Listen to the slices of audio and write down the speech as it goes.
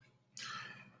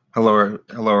Hello,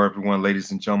 everyone,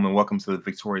 ladies and gentlemen. Welcome to the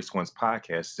Victorious Ones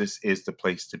podcast. This is the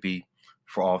place to be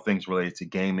for all things related to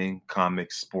gaming,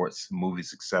 comics, sports,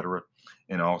 movies, etc.,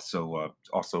 and also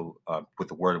with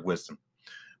the word of wisdom.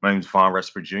 My name is Von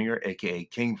Resper Jr., aka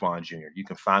King Von Jr. You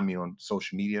can find me on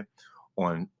social media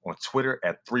on Twitter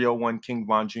at 301 King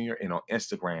Von Jr. and on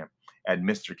Instagram at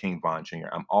Mr. King Von Jr.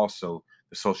 I'm also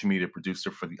the social media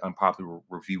producer for the Unpopular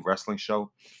Review Wrestling Show,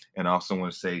 and I also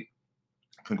want to say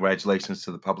congratulations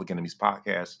to the Public Enemies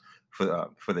podcast for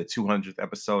the 200th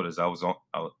episode. As I was on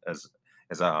as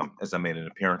I made an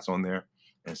appearance on there,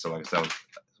 and so like I said,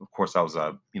 of course I was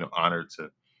honored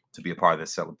to be a part of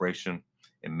this celebration,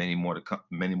 and many more to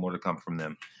come from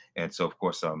them. And so of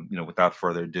course without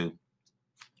further ado,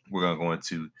 we're gonna go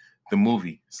into the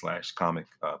movie slash comic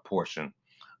portion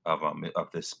of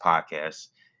this podcast.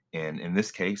 And in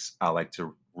this case, I like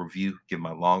to give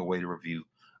my long awaited review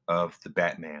of the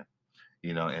Batman.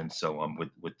 And so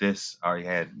with this, I already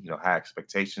had high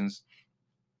expectations.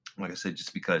 Like I said,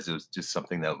 just because it was just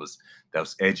something that was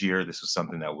edgier. This was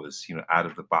something that was out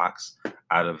of the box,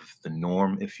 out of the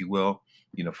norm, if you will.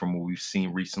 From what we've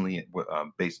seen recently,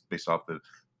 based off the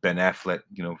Ben Affleck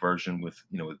version with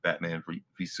Batman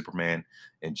v Superman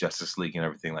and Justice League and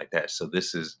everything like that. So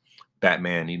this is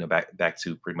Batman, back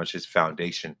to pretty much his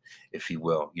foundation, if you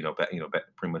will.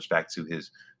 Pretty much back to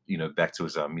his to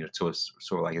his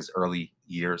sort of like his early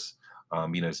years,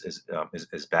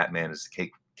 as Batman, as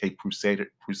Cape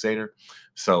Crusader.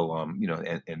 So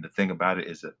and the thing about it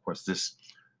is that, of course, this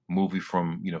movie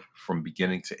from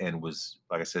beginning to end was,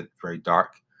 like I said, very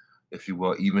dark, if you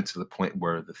will, even to the point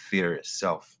where the theater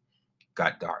itself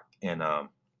got dark. And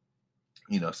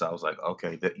so I was like,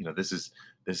 okay, that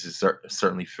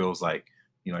certainly feels like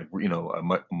a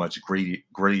much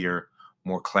grittier,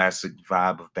 more classic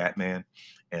vibe of Batman.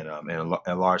 And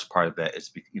a large part of that is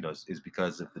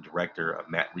because of the director,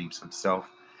 Matt Reeves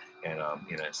himself. And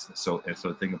so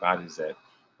the thing about it is that,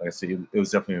 like I said, it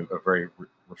was definitely a very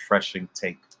refreshing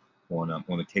take on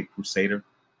the Cape Crusader.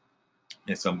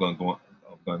 And so I'm going to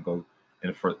go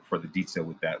in for the detail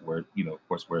with that, where of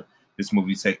course, where this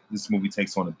movie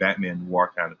takes on a Batman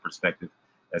noir kind of perspective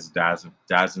as it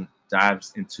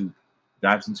dives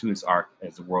into his arc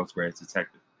as the world's greatest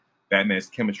detective. Batman's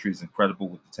chemistry is incredible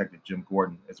with Detective Jim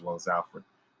Gordon as well as Alfred.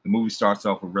 The movie starts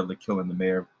off with Riddler killing the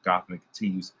mayor of Gotham and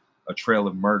continues a trail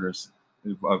of murders,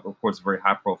 of course, very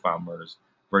high profile murders,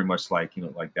 very much like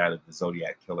like that of the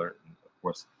Zodiac killer, and of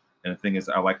course. And the thing is,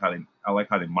 I like how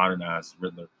they modernized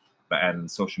Riddler by adding the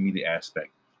social media aspect.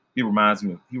 He reminds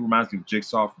me of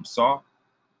Jigsaw from Saw.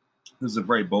 This is a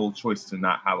very bold choice to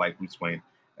not highlight Bruce Wayne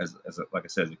like I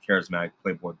said, as a charismatic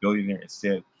playboy billionaire.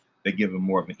 Instead, they give him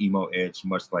more of an emo edge,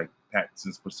 much like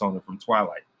Pattinson's persona from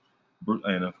Twilight.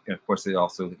 And of course, they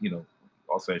also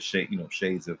has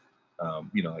shades of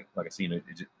like I said,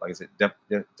 like I said,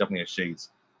 definitely has shades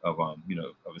of of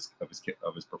his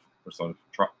persona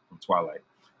from Twilight.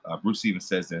 Bruce even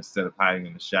says that instead of hiding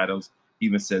in the shadows, he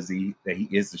even says that he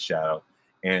is the shadow.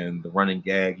 And the running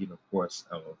gag, of course,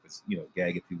 I don't know if it's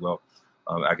gag, if you will,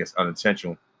 I guess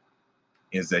unintentional,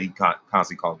 is that he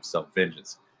constantly calls himself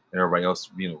Vengeance, and everybody else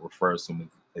refers to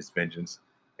him as Vengeance.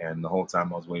 And the whole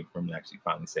time I was waiting for him to actually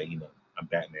finally say, I'm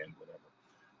Batman,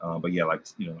 whatever. But yeah, like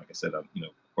I said, of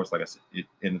course, like I said,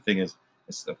 and the thing is,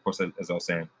 of course, as I was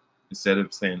saying, instead of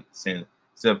instead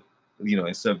of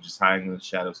instead of just hiding in the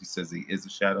shadows, he says he is a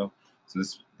shadow. So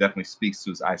this definitely speaks to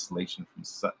his isolation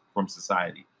from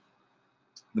society.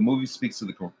 The movie speaks to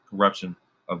the corruption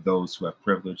of those who have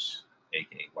privilege,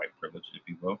 aka white privilege, if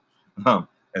you will.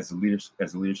 As the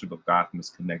leadership of Gotham is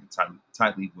connected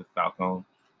tightly with Falcone.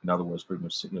 In other words, pretty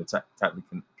much tightly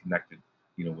connected,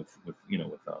 with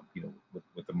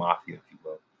the mafia, if you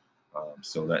will.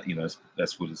 So that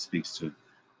that's what it speaks to,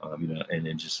 and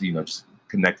then just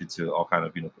connected to all kind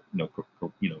of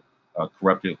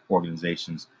corrupted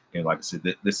organizations. And like I said,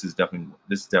 this is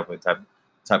definitely type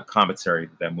of commentary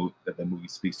that movie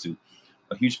speaks to.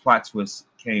 A huge plot twist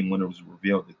came when it was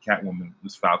revealed that Catwoman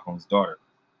was Falcone's daughter.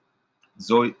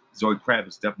 Zoe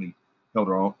Kravitz definitely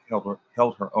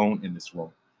held her own in this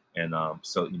role, and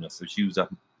so she was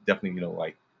definitely definitely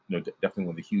one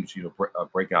of the huge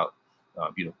breakout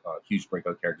huge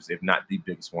breakout characters, if not the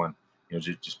biggest one.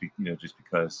 Just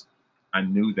because I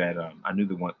knew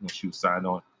the one when she was signed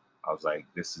on, I was like,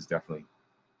 this definitely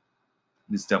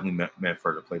meant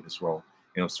for her to play this role.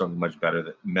 Certainly much better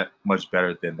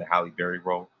than the Halle Berry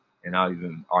role, and I'll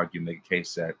even make a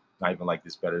case that not even like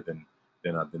this better than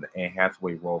the Anne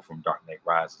Hathaway role from Dark Knight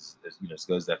Rises. As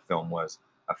good as that film was,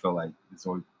 I feel like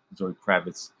Zoe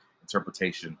Kravitz's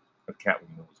interpretation of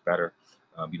Catwoman was better.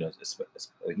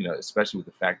 Especially with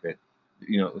the fact that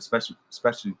especially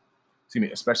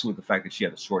with the fact that she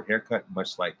had a short haircut,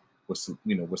 much like what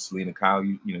Selena Kyle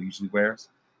usually wears,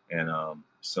 and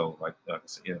so like I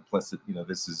said, plus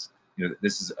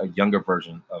this is a younger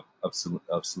version of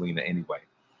Selena anyway.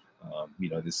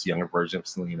 This younger version of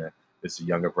Selena, this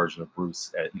younger version of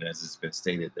Bruce. As it's been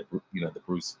stated that the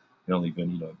Bruce had only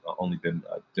been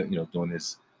doing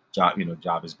his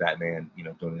job as Batman,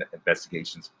 doing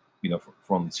investigations, for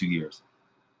only 2 years.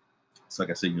 So like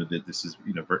I said, this is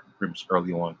pretty much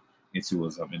early on into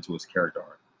his character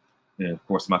arc. And of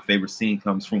course, my favorite scene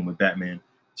comes from when Batman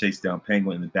chased down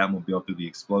Penguin in the Batmobile through the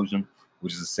explosion,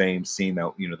 which is the same scene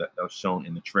that was shown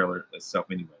in the trailer itself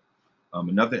anyway.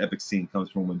 Another epic scene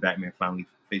comes from when Batman finally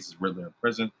faces Riddler in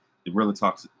prison. The Riddler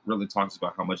talks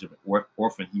about how much of an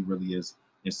orphan he really is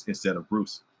instead of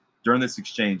Bruce. During this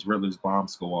exchange, Riddler's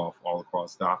bombs go off all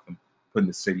across Gotham, putting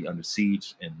the city under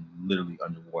siege and literally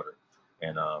underwater.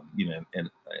 And the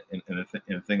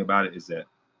thing about it is that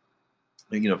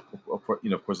the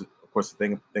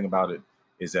thing about it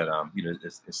is that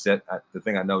it's set. The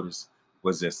thing I noticed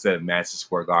was that instead of Madison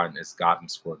Square Garden, it's Gotham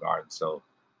Square Garden. So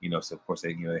so of course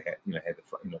they had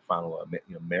the final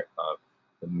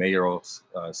the mayoral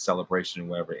celebration or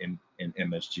whatever in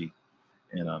MSG,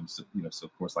 and so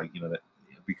of course that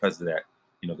because of that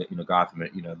Gotham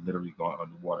literally going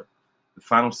underwater. The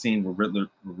final scene where Riddler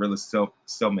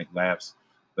still make laughs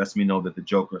lets me know that the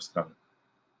Joker is coming.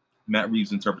 Matt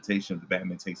Reeves' interpretation of the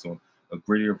Batman takes on a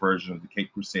grittier version of the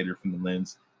Cape Crusader from the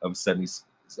lens of a 70s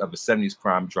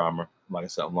crime drama. Like I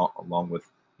said, along with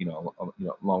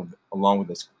along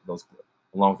with those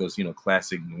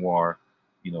classic noir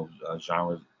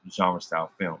genre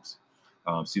style films.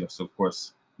 So of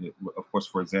course,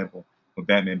 for example, when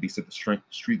Batman beats up the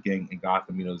street gang in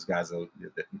Gotham, those guys that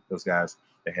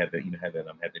had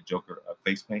the Joker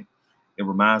face paint. It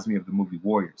reminds me of the movie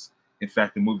Warriors. In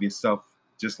fact, the movie itself,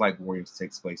 just like Warriors,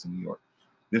 takes place in New York.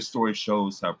 This story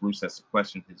shows how Bruce has to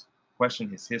question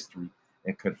his history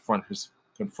and confront his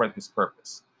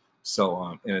purpose.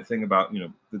 So, and the thing about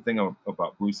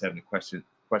Bruce having to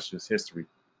question his history,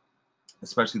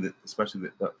 especially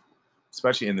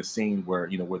in the scene where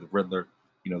the Riddler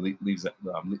leaves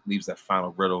that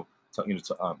final riddle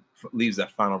leaves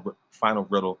that final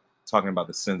riddle talking about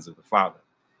the sins of the father.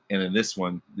 And in this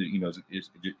one, it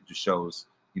just shows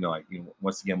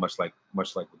once again, much like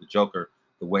with the Joker,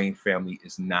 the Wayne family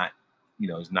is not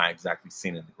exactly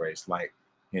seen in the greatest light.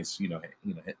 Hence,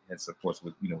 hence of course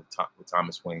with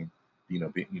Thomas Wayne, being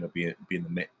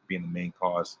the main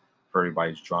cause for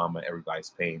everybody's drama, everybody's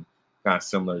pain, kind of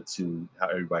similar to how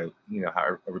everybody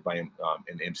in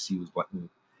the MCU was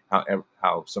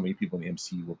how so many people in the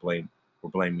MCU were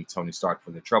blaming Tony Stark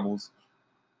for their troubles.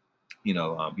 But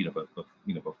of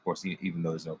course, even though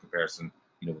there's no comparison,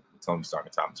 with Tony Stark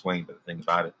and Thomas Wayne, but the thing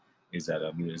about it is that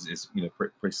it's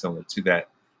pretty similar to that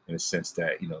in the sense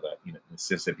that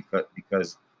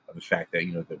because of the fact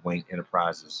that that Wayne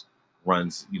Enterprises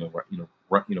runs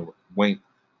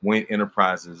Wayne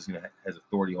Enterprises has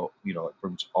authority pretty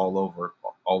much all over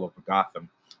Gotham,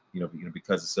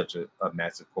 because it's such a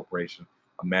massive corporation,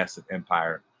 a massive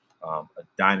empire, a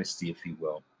dynasty, if you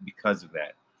will. Because of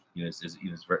that, it's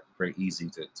very, very easy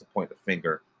to point the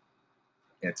finger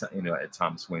at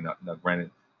Thomas Wayne. Now,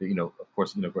 granted, of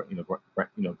course,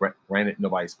 granted,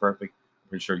 nobody's perfect. I'm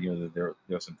pretty sure that there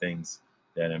are some things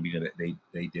that that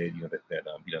they did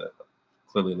that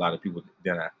clearly a lot of people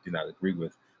did not agree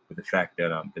with. But the fact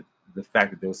that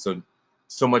there was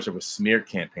so much of a smear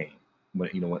campaign when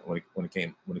it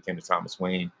came to Thomas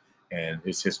Wayne and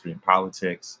his history in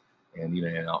politics,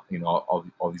 and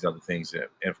all these other things,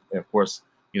 and of course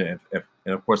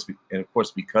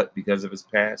because of his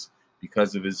past,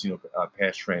 because of his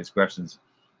past transgressions,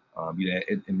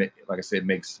 like I said, it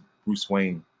makes Bruce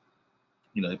Wayne,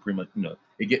 it pretty much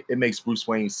it makes Bruce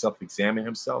Wayne self-examine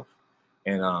himself,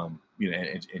 and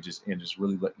and just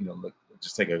really look,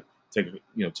 just take a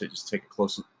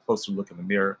closer look in the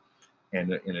mirror, and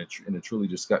to truly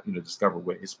discover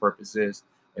what his purpose is,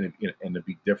 and to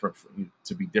be different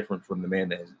from the man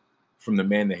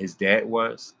that his dad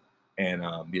was, and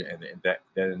that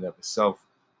in and of itself,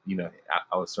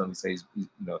 I would certainly say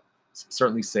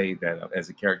certainly say that as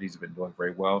a character he's been doing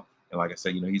very well. And like I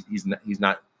said, he's not,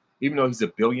 even though he's a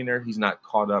billionaire, he's not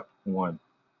caught up on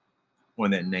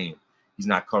that name. He's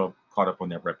not caught up on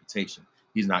that reputation.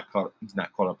 He's not caught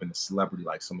up in the celebrity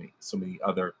like so many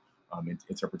other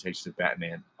interpretations of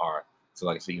Batman are. So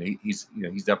like I said, he's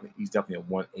definitely a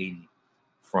 180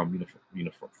 from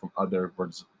other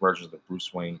versions of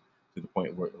Bruce Wayne, to the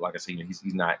point where, like I said, he's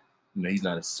not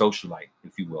a socialite,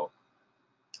 if you will.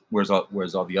 Whereas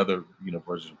all the other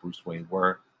versions of Bruce Wayne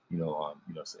were,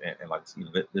 And like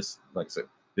this, like I said,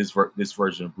 this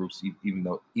version of Bruce, even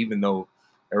though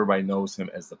everybody knows him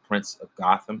as the Prince of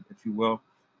Gotham, if you will,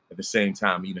 at the same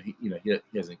time, he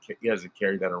hasn't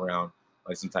carried that around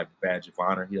like some type of badge of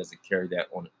honor. He doesn't carry that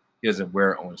on. He doesn't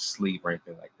wear it on his sleeve or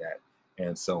anything like that.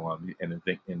 And so, and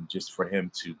just for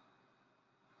him to,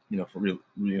 for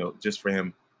real, just for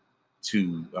him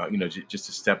to just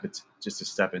to step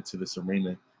into this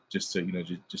arena, just to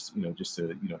just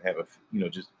to have a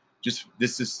just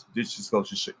this just goes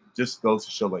to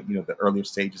show, like, the earlier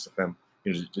stages of him,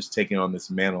 just taking on this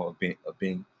mantle of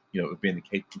being the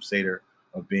Cape Crusader,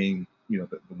 of being, the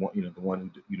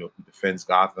one who defends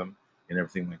Gotham and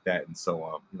everything like that. And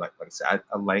so, like I said,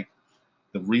 I like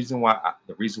the reason why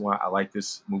I like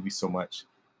this movie so much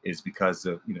is because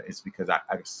of it's because I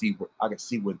can see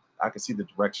the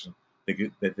direction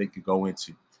that they could go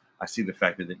into. I see the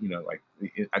fact that, like,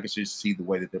 I can just see the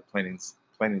way that they're planting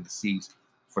the seeds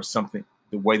for something,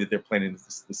 the way that they're planting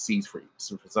the seeds for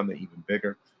something even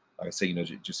bigger. Like I say,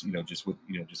 just with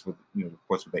of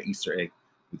course, with that Easter egg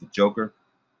with the Joker.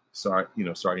 So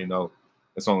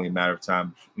it's only a matter of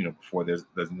time, before there's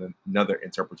another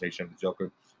interpretation of the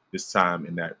Joker. This time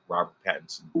in that Robert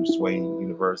Pattinson Bruce Wayne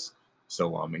universe.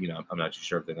 So, I'm not too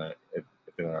sure if they're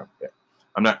gonna.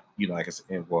 I'm not, like I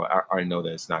said, well, I already know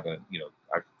that it's not gonna.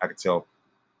 I could tell,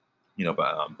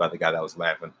 by the guy that was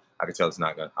laughing, I could tell it's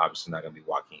not gonna obviously not gonna be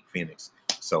Joaquin Phoenix.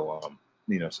 So,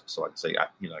 so like I say,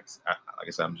 like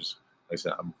I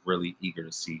said, I'm really eager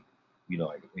to see,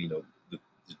 the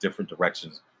different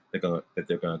directions they're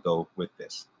gonna go with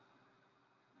this.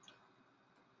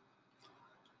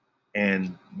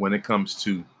 And when it comes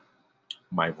to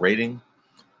my rating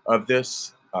of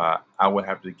this, I would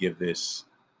have to give this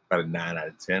about a 9 out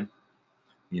of 10.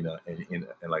 And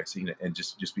like I said, and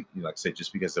just like I said,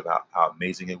 just because of how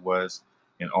amazing it was,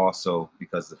 and also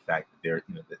because of the fact that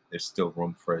there's still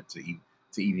room for it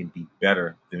to even be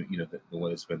better than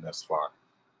what it's been thus far.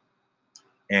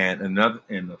 And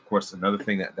of course, another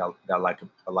thing that I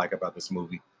like about this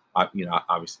movie,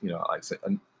 obviously, like I said,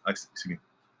 excuse me,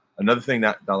 another thing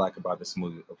that I like about this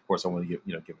movie, of course, I want to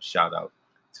give a shout out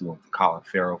to Colin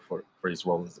Farrell for his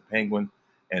role as the Penguin.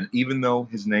 And even though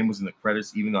his name was in the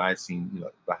credits, even though I had seen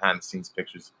behind the scenes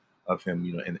pictures of him,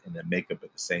 in the makeup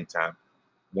at the same time,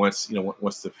 once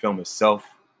the film itself,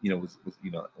 was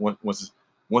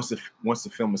once the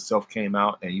film itself came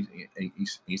out, and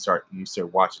you start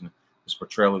watching his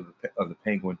portrayal of the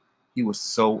Penguin, he was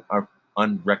so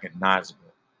unrecognizable.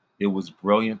 It was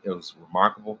brilliant. It was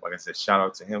remarkable. Like I said, shout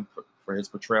out to him for his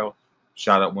portrayal.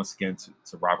 Shout out once again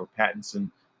to Robert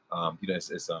Pattinson.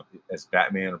 As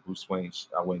Batman or Bruce Wayne.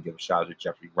 I want to give a shout out to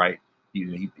Jeffrey Wright.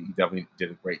 He definitely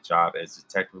did a great job as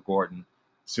Detective Gordon,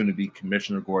 soon to be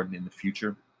Commissioner Gordon in the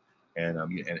future. And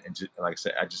like I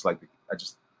said, like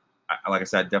I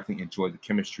said, I definitely enjoyed the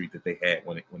chemistry that they had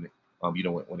when it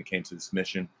came to this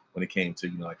mission, when it came to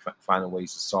like finding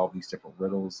ways to solve these different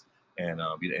riddles, and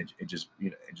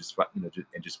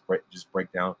just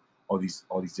break down all these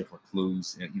different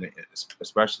clues, and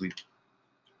especially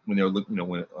when they're looking,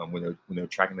 when they're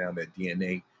tracking down that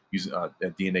DNA, using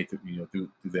that DNA through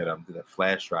that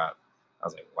flash drive. I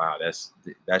was like, wow, that's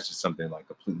just something like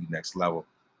completely next level.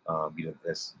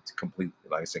 That's completely,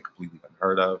 like I said, completely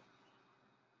unheard of.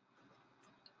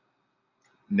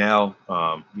 Now,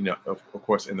 of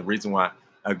course, and the reason why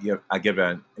I give it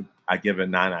a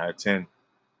 9 out of 10.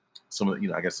 Some of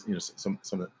the, I guess some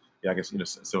of the, yeah, I guess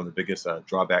some of the biggest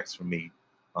drawbacks for me.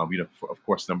 Of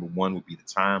course, number one would be the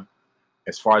time.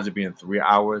 As far as it being 3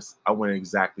 hours, I wouldn't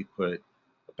exactly put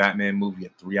a Batman movie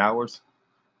at 3 hours.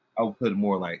 I would put it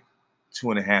more like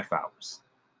 2.5 hours.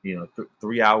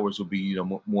 3 hours would be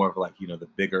more of like the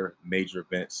bigger major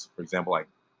events. For example,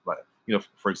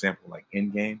 for example, like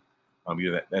Endgame.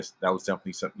 That was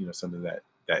definitely something that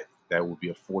would be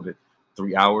afforded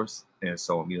 3 hours. And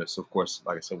so so of course,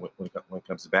 like I said, when it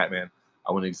comes to Batman,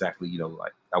 I wouldn't exactly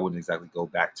go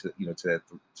back to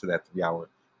that 3 hour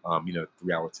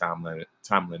 3 hour time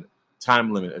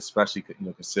limit, especially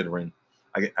considering,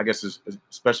 I guess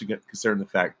especially considering the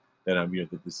fact that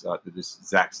that this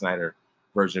Zack Snyder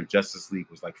version of Justice League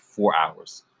was like 4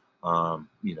 hours.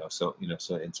 So in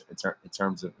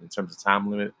terms of time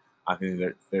limit, I think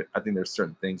there's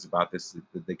certain things about this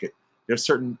that they could. I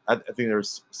think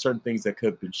there's certain things that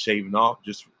could have been shaven off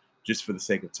just for the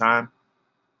sake of time.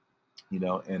 And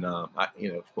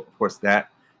of course that,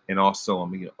 and also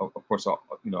of course, my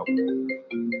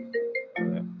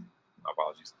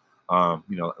apologies.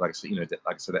 Like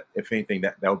I said, that if anything,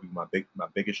 that would be my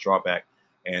biggest drawback.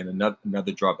 And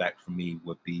another drawback for me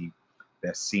would be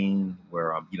that scene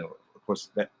where of course,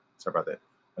 that sorry about that.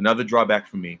 Another drawback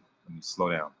for me. Let me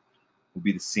slow down. will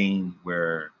be the scene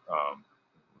where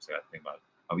what's that thing about it?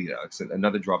 Like I said,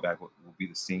 another drawback will be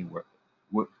the scene where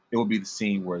it will be the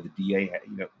scene where the DA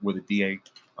where the DA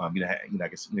I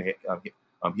guess he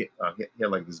had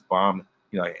like this bomb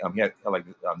he had like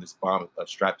this bomb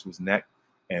strapped to his neck,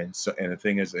 and the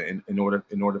thing is in order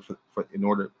of course in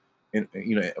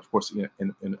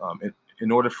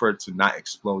order for it to not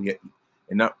explode yet,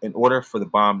 in order for the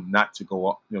bomb not to go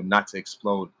off, not to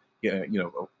explode,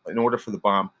 in order for the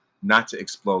bomb not to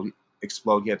explode,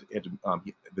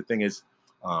 the thing is,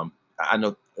 I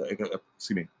know,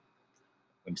 excuse me,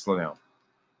 let me slow down.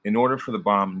 In order for the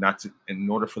bomb not to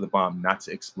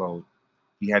explode,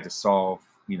 he had to solve,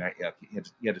 he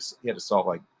had to solve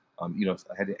like, I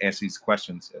had to answer these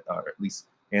questions, or at least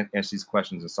answer these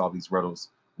questions and solve these riddles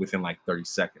within like 30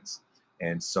 seconds.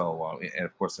 And so, and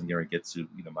of course, I'm going to get to,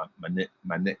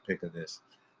 my nitpick of this.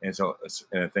 And so,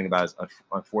 and the thing about it is,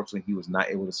 unfortunately, he was not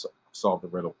able to solve the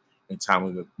riddle in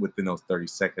time within those 30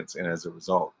 seconds. And as a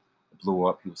result, it blew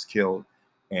up. He was killed.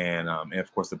 And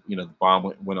of course, the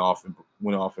bomb went off and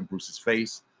went off in Bruce's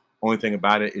face. Only thing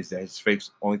about it is that his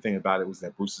face. Only thing about it was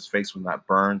that Bruce's face was not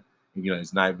burned. And,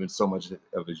 it's not even so much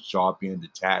of his jaw being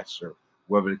detached or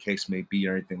whatever the case may be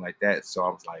or anything like that. So I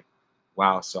was like,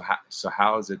 wow. So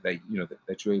how is it that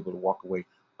that you're able to walk away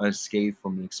unscathed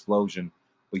from an explosion,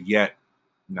 but yet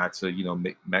not to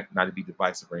not to be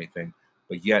divisive or anything,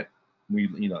 but yet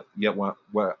yet when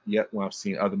I've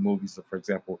seen other movies, for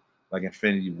example, like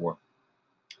Infinity War,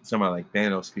 somebody like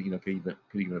Thanos could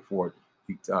even afford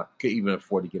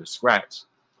to get a scratch.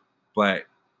 But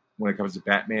when it comes to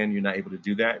Batman, you're not able to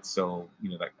do that. So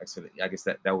like I said, I guess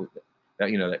that would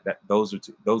that that those are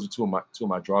two of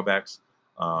my drawbacks.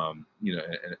 And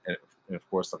of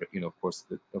course, like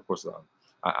of course,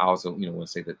 I also want to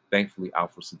say that thankfully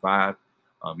Alfred survived.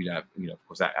 Of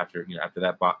course, after after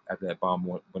that bomb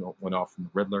went off from the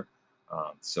Riddler.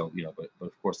 But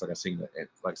of course, like I said,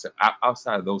 like I said,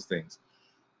 outside of those things,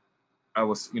 I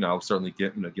would certainly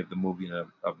give the movie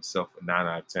of itself a 9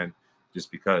 out of 10,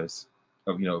 just because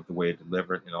of of the way it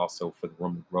delivered, and also for the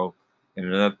room to grow. And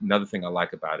another thing I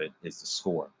like about it is the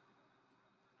score.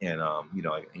 And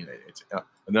it's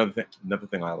another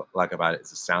thing I like about it is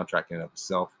the soundtrack in and of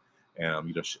itself.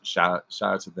 And shout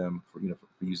out to them for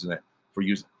for using that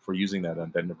for using that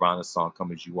Nirvana song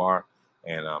 "Come as You Are."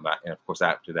 And of course,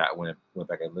 after that, when I went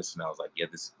back and listened, I was like, yeah,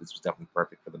 this was definitely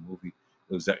perfect for the movie.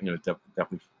 It was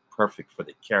definitely perfect for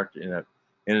the character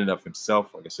in and of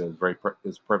himself. Like I said, it was it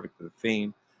was perfect for the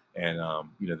theme. And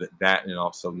that and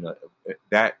also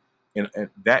that and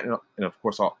of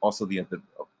course also the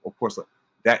of course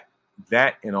that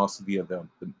and also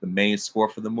the main score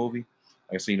for the movie.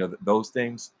 Like I said, those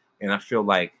things. And I feel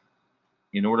like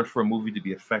in order for a movie to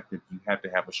be effective, you have to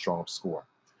have a strong score.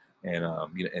 And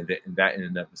and that in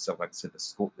and of itself, like I said, the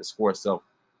score itself,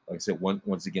 like I said,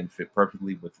 once again, fit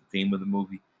perfectly with the theme of the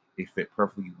movie. It fit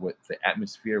perfectly with the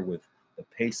atmosphere, with the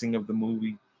pacing of the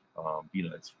movie.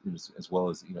 As well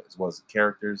as as well as the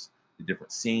characters, the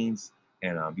different scenes,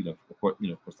 and of course,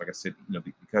 like I said,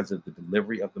 because of the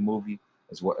delivery of the movie,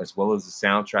 as well as the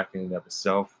soundtrack in and of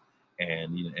itself,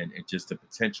 and and just the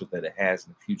potential that it has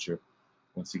in the future.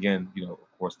 Once again,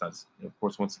 of course,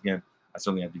 once again, I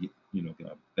certainly have to get,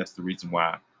 that's the reason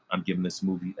why I'm giving this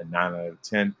movie a 9 out of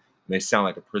 10. It may sound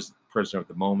like a prisoner of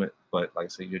the moment, but like I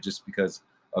said, just because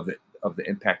of the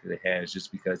impact that it has,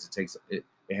 just because it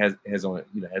has on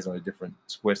has on a different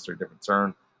twist or different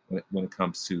turn when it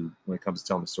comes to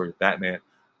telling the story of Batman.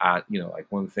 Like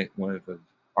one of the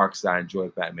arcs that I enjoy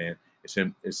of Batman is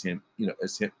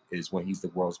when he's the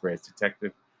world's greatest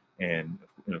detective, and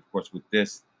of course with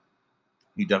this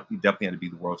he definitely had to be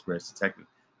the world's greatest detective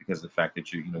because of the fact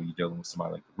that you're dealing with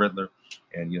somebody like the Riddler,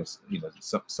 and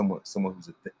someone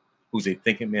who's a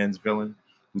thinking man's villain,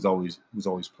 who's always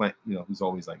playing, who's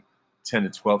always like 10 to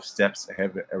 12 steps ahead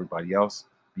of everybody else.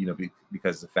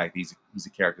 Because of the fact he's a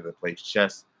character that plays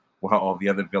chess while all the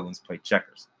other villains play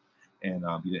checkers. And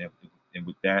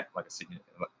with that, like I said,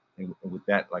 and with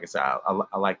that, like I said,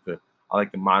 I like the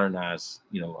modernized,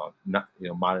 not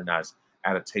modernized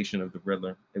adaptation of the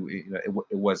Riddler. It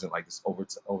wasn't like this over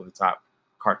the top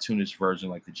cartoonish version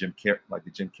like the Jim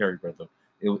Carrey Riddler.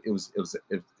 It was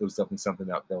definitely something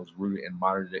that was rooted in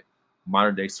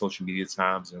modern day social media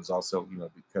times, and it was also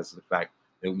because of the fact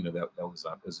that that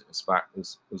it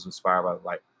was inspired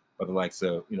by the likes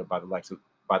of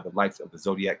by the likes of the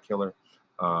Zodiac Killer.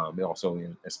 It also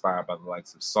inspired by the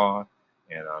likes of Saw,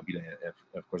 and and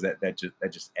of course like I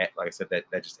said,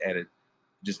 that just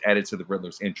added to the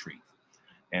Riddler's intrigue.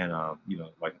 And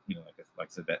like I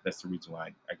said, that's the reason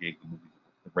why I gave the movie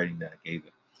the rating that I gave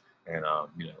it. And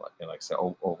like I said,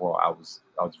 overall, I was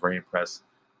very impressed.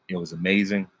 It was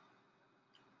amazing.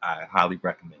 I highly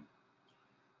recommend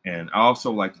it. And I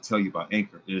also like to tell you about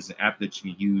Anchor. It is an app that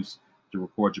you can use to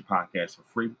record your podcast for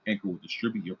free. Anchor will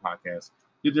distribute your podcast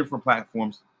to different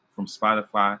platforms from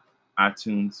Spotify,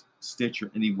 iTunes,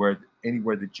 Stitcher, anywhere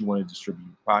that you want to distribute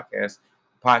your podcast,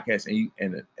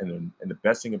 and the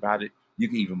best thing about it, you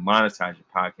can even monetize your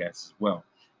podcast as well.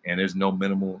 And there's no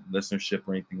minimal listenership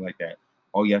or anything like that.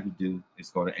 All you have to do is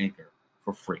go to Anchor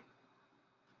for free.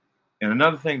 And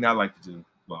another thing that I like to do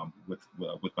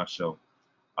with my show,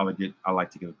 I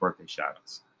like to give birthday shout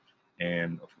outs.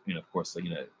 And of course,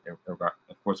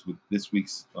 of course, with this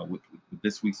week's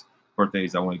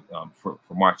birthdays, I want for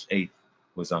March 8th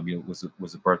was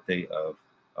a birthday of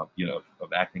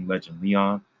acting legend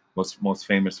Leon, most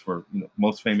famous for his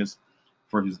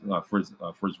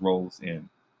roles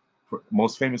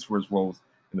most famous for his roles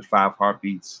in the Five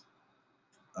Heartbeats,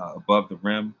 Above the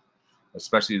Rim,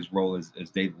 especially his role as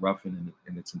David Ruffin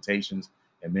in The Temptations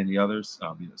and many others.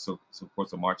 So of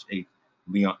course on March 8th,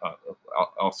 Leon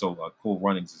also Cool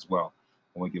Runnings as well.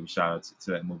 I want to give a shout out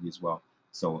to that movie as well.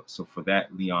 So for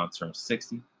that, Leon turned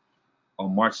 60.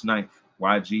 On March 9th,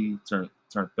 YG turned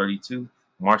 32.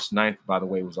 March 9th, by the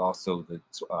way, was also the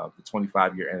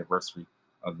 25-year anniversary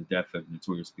of the death of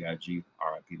Notorious B.I.G.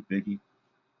 R.I.P. to Biggie.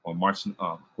 On March,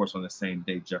 of course, on the same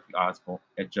day, Jeffrey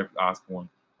Osborne.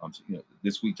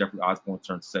 This week Jeffrey Osborne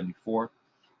turned 74.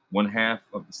 One half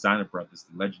of the Steiner brothers,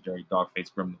 the legendary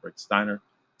Dogface Gremlin Rick Steiner,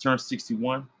 turned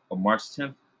 61 on March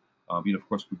 10th. Of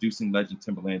course, producing legend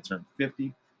Timberland turned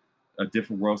 50. A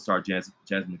Different World star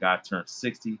Jasmine Guy turned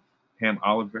 60. Pam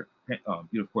Oliver,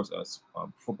 of course, a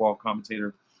football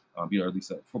commentator, or at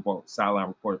least a football sideline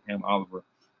reporter, Pam Oliver,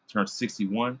 turned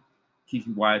 61.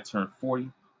 Kiki Wyatt turned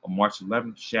 40. On March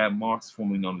 11th, Shad Moss,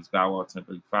 formerly known as Bow Wow, turned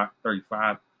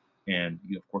 35. And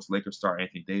of course, Lakers star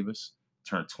Anthony Davis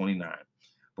turned 29.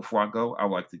 Before I go, I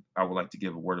would like to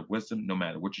give a word of wisdom. No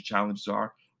matter what your challenges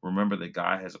are, remember that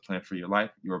God has a plan for your life.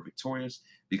 You are victorious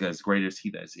because greater is He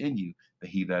that is in you than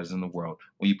he that is in the world.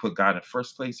 When you put God in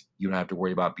first place, you don't have to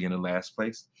worry about being in last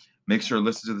place. Make sure to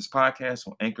listen to this podcast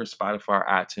on Anchor, Spotify,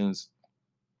 iTunes,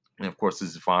 and of course, this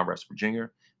is Von West Virginia.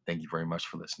 Thank you very much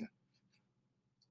for listening.